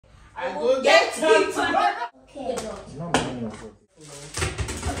I go get it. Okay.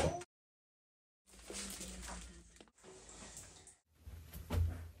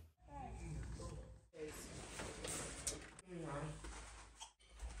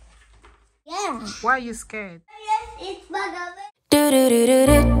 Yeah. Why are you scared? It's bugger.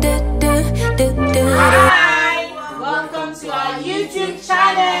 Hi, welcome to our YouTube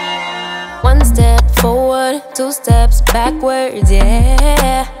channel. One step forward, two steps backwards,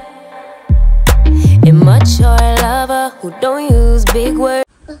 yeah. Immature lover who don't use big words.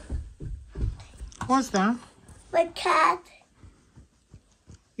 What's that? My cat.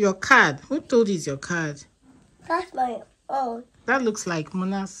 Your card. Who told you it's your card? That's my own. That looks like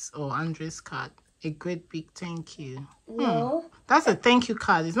Mona's or Andre's card. A great big thank you. No. That's a thank you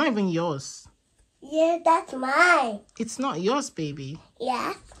card. It's not even yours. Yeah, that's mine. It's not yours, baby.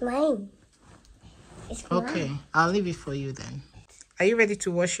 Yeah, it's mine. It's mine. Okay, I'll leave it for you then. Are you ready to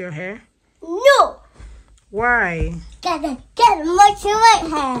wash your hair? No. Why? Get washing my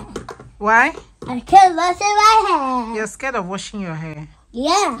hair. Why? I can't wash my hair. You're scared of washing your hair.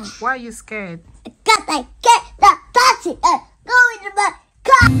 Yeah. Why are you scared? Get the touch it and go into my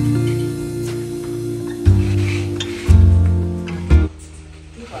car.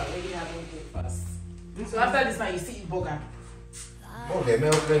 So after this one, you see burger. Okay,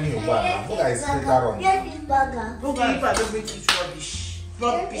 now plenty of burger. Burger is later on. Yes, it's burger. Burger, if I don't make it rubbish.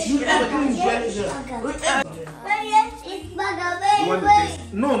 Rubbish. You ever doing Yes, it's burger. You want to taste?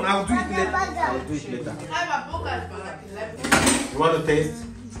 No, I'll do it later. I'll do it later. You want to taste?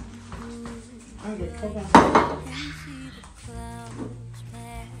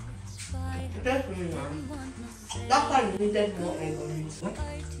 That's why you needed more egg on it.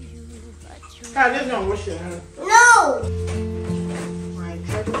 Let's not wash your hair. No.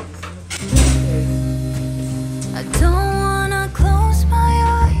 I don't wanna close my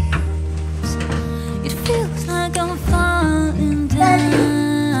eyes. It feels like I'm falling down.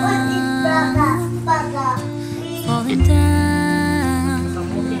 Falling down.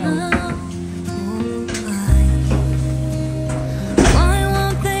 Why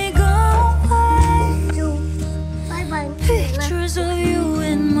won't they go away? Pictures of you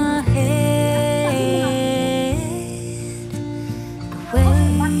in my head. The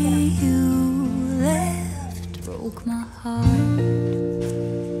way you left broke my heart.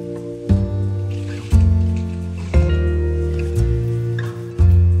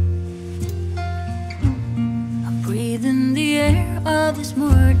 I'm breathing the air of this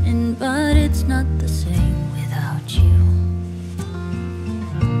morning, but it's not the same without you.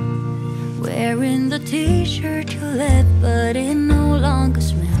 Wearing the t-shirt you left, but it no longer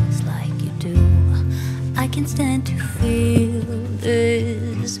smells like you do. I can't stand to feel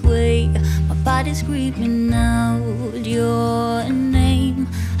this way. My body's screaming out your name.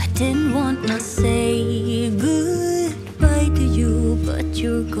 I didn't want to say goodbye to you, but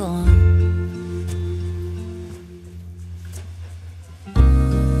you're gone.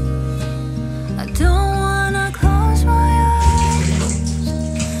 I don't wanna close my eyes.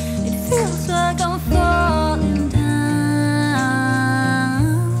 It feels like I'm falling down,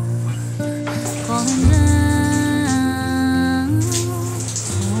 falling down.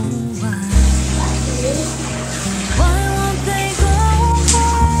 Oh, why won't they go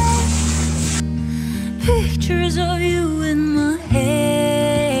away? Pictures of you in my head.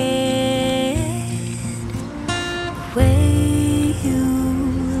 The way you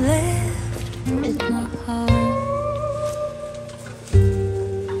left broke my heart.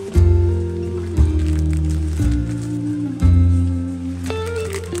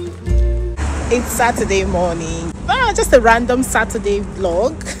 It's Saturday morning. Just a random Saturday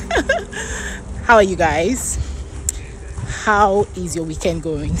vlog. How are you guys? How is your weekend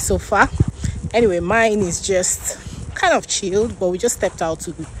going so far? Anyway, mine is just kind of chilled, but we just stepped out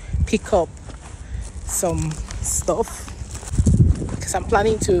to pick up some stuff because I'm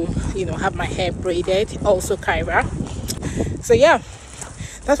planning to, have my hair braided, also Kyra. So yeah,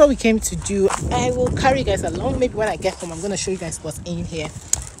 that's what we came to do. I will carry you guys along. Maybe when I get home, I'm going to show you guys what's in here.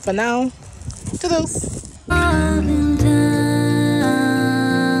 For now, toodles. Falling down,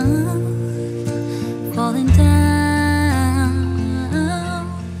 falling down.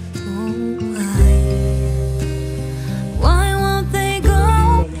 Oh, why won't they go?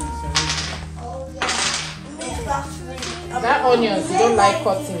 That onions, you don't like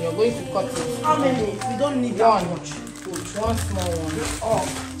cutting. You're going to cut it. How many? We don't need One. that much. One small one. Oh,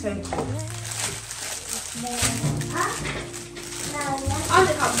 thank you.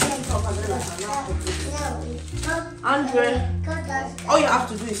 Andre, all you have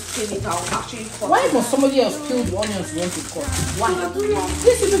to do is clean it out. Actually, cut. Why must somebody else peel the onions you want to cut? Why?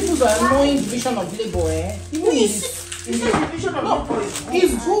 These people to annoying division of labor, eh? It's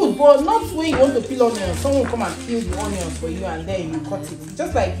good, but not when you want to peel onions. Someone will come and peel the onions for you and then you cut it.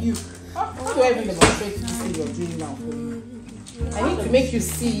 Just like you. How do I even demonstrate this thing you're doing now for me? I need to make you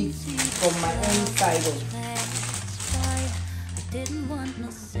see it from my own side of.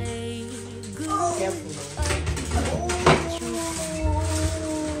 Careful.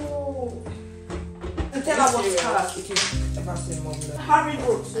 Tell her what color it is. Harry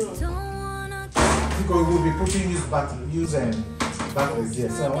wrote too. Because we'll be putting use batteries there.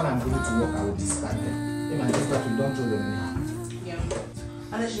 So when I'm going to work, I will discard them. If I just that we don't throw them anyhow.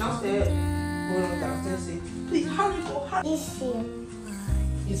 And then she now said, going on downstairs, say, please, Harry, go, Harry. This here.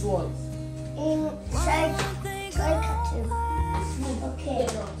 It's what? Inside cartoon. Okay.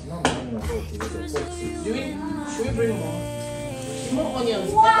 Should we bring more? More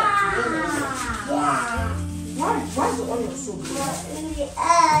onions. Why is the onion so big? In the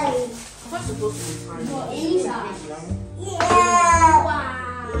eye. What's supposed to be tiny? Inside.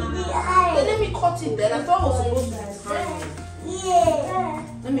 Yeah. In the eye. Then let me cut it then. I thought it was supposed to be tiny. Yeah.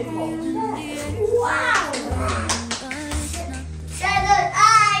 Let me cut. Wow. Shadow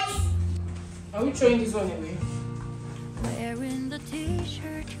eyes. Are we throwing this one away? Wearing the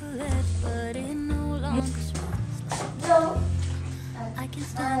t-shirt you left, but it no longer smells like No. I can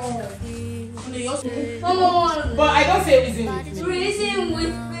stand to feel But I don't say reason with me. Reason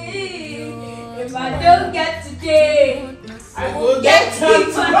with me. If I don't get today, I will get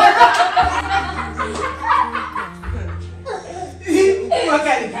tomorrow. What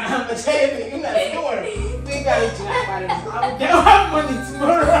kind of I'm a child? Don't worry. We got it. I will get our money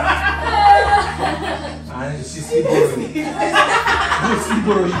tomorrow. And she's still borrowing. Still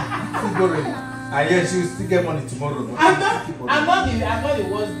borrowing. And yet she will still get money tomorrow. I'm not the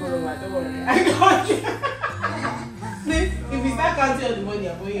worst borrower. Don't worry. I got you. See, if we start counting all the money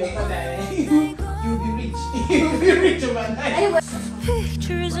I'm going your father, you'll be rich. You'll be rich overnight.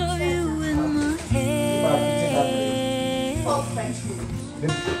 pictures of you in my head.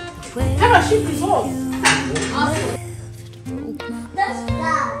 Have a shift this off. that's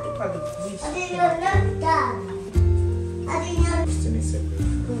that. I didn't know that. I didn't know.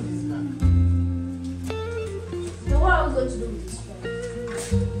 So what are we going to do with this one?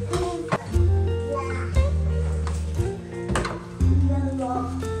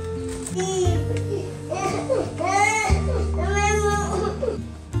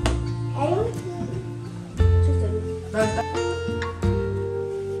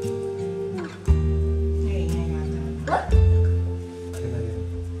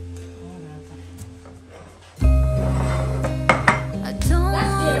 I don't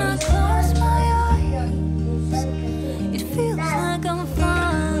wanna close my eyes. It feels like I'm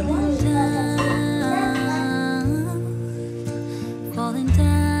falling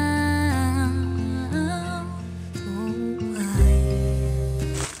down.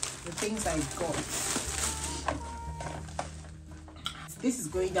 The things I got. This is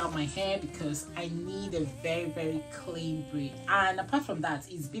going down my hair because I need a very clean braid. And apart from that,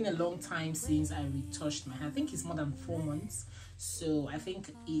 it's been a long time since I retouched my hair. I think it's more than 4 months, so I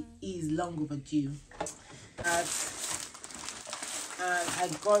think it is long overdue. And I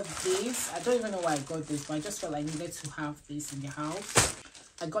got this. I don't even know why I got this, but I just felt I needed to have this in the house.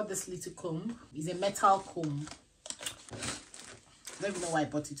 I got this little comb. It's a metal comb. I don't even know why I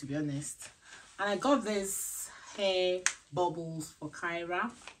bought it, to be honest. And I got this hair bubbles for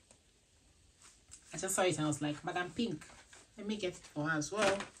Kyra. I just saw it and I was like, Madam Pink, let me get it for her as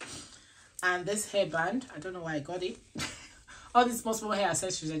well. And this hairband, I don't know why I got it. All these small hair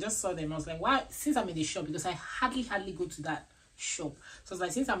accessories, I just saw them. I was like, why? Since I'm in the shop, because I hardly go to that shop. So I was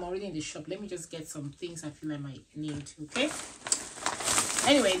like, since I'm already in the shop, let me just get some things I feel I might need. Okay.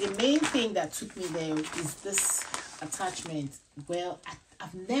 Anyway, the main thing that took me there is this attachment. Well,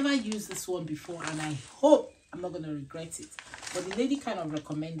 I've never used this one before, and I hope I'm not gonna regret it. But the lady kind of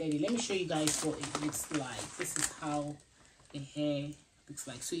recommended it. Let me show you guys what it looks like. This is how the hair looks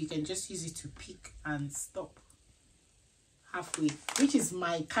like. So you can just use it to pick and stop halfway, which is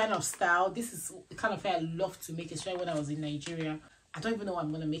my kind of style. This is the kind of hair I love to make, especially when I was in Nigeria. I don't even know what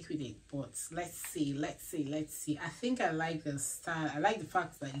I'm gonna make with it, but let's see. I think I like the style. I like the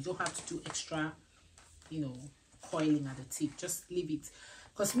fact that you don't have to do extra, you know, coiling at the tip. Just leave it.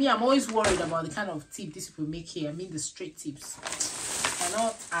 Because me, I'm always worried about the kind of tip these people make here. I mean, the straight tips are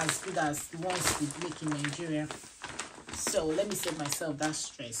not as good as the ones they make in Nigeria. So let me save myself that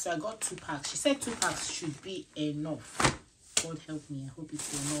stress. So I got 2 packs. She said 2 packs should be enough. God help me. I hope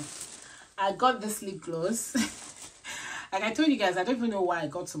it's enough. I got this lip gloss. Like I told you guys, I don't even know why I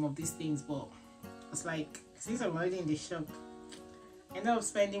got some of these things, but it's like, since I'm already in the shop, I ended up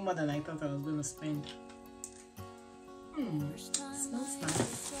spending more than I thought I was going to spend. Smells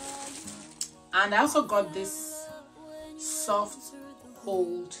nice. And I also got this soft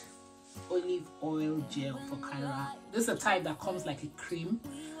hold olive oil gel for Kyra. This is a type that comes like a cream,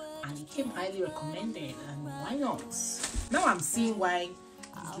 and it came highly recommended, and why not? Now I'm seeing why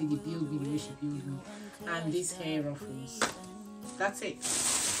this lady built me the way she built me. And these hair ruffles, that's it.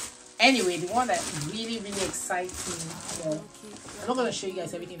 Anyway, the one that really excites me more, I'm not going to show you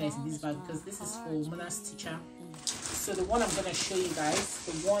guys everything that's in this bag because this is for Mona's teacher. So the one I'm going to show you guys,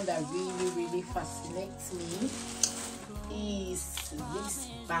 the one that really fascinates me, is this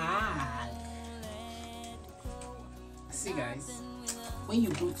bag. See guys, when you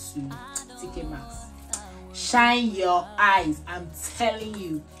go to TK Maxx, shine your eyes. I'm telling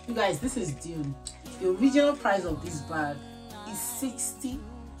you, you guys, this is Dune. The original price of this bag is 60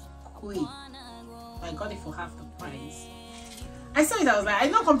 quid. I got it for half the price. I saw it, I was like, I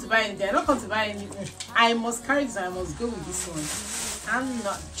don't come to buy anything, I don't come to buy anything. I must carry this, I must go with this one. I'm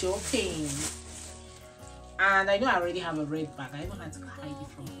not joking. And I know I already have a red bag. I know how to hide it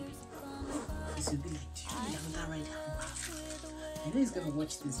from him. This will be like, do you need another red handbag? I know he's gonna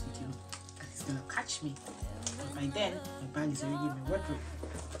watch this video and he's gonna catch me. But by then, my bag is already in my wardrobe.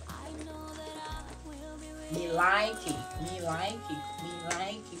 Me like it.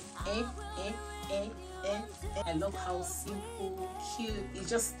 I love how simple, cute. It's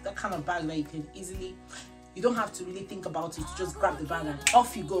just the kind of bag that you can easily, you don't have to really think about it. You just grab the bag and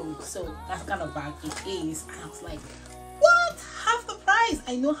off you go. So that's the kind of bag it is. And I was like, what? Half the price?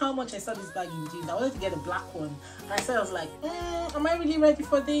 I know how much I saw this bag in June. I wanted to get a black one. And I said, I was like, am I really ready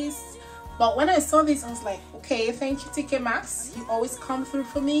for this? But when I saw this, I was like, okay, thank you, TK Maxx. You always come through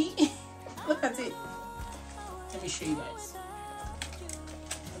for me. Look at it. Let me show you guys.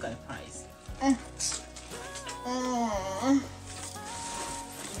 Look at the price. I'm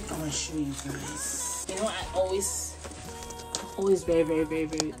gonna show you guys. You know, I always very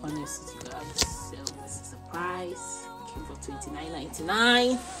honest with you guys. So this is the price. It came for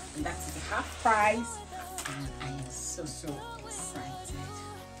 $29.99, and that's the half price. And I am so excited.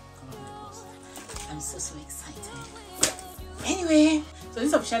 Come on, my post. I'm so excited. Anyway, so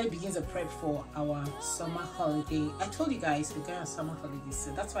this officially begins a prep for our summer holiday. I told you guys we're going on summer holiday,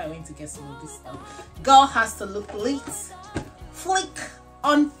 so that's why I went to get some of this stuff. Girl has to look lit, flick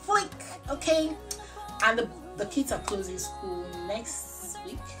on flick, okay? And the kids are closing school next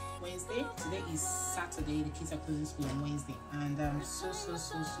week, Wednesday. Today is Saturday. The kids are closing school on Wednesday, and I'm so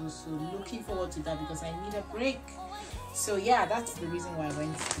looking forward to that because I need a break. So yeah, that's the reason why I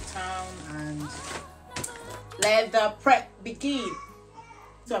went to town, and let the prep begin.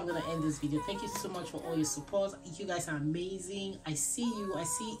 So I'm gonna end this video. Thank you so much for all your support. You guys are amazing. I see you. I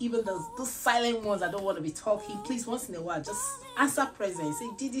see even those silent ones that don't want to be talking. Please, once in a while, just answer present. Say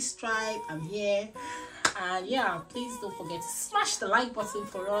Didi Stripe, I'm here. And yeah, please don't forget to smash the like button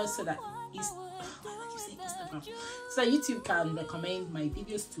for us so that Instagram, so that YouTube can recommend my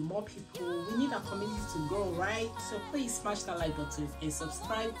videos to more people. We need our community to grow, right? So please smash that like button and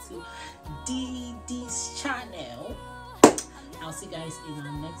subscribe to Didi's channel. I'll see you guys in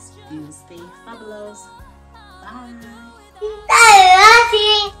our next video. Stay fabulous.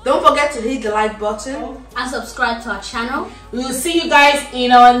 Bye. Don't forget to hit the like button and subscribe to our channel. We will see you guys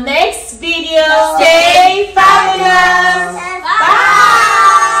in our next video. Stay fabulous.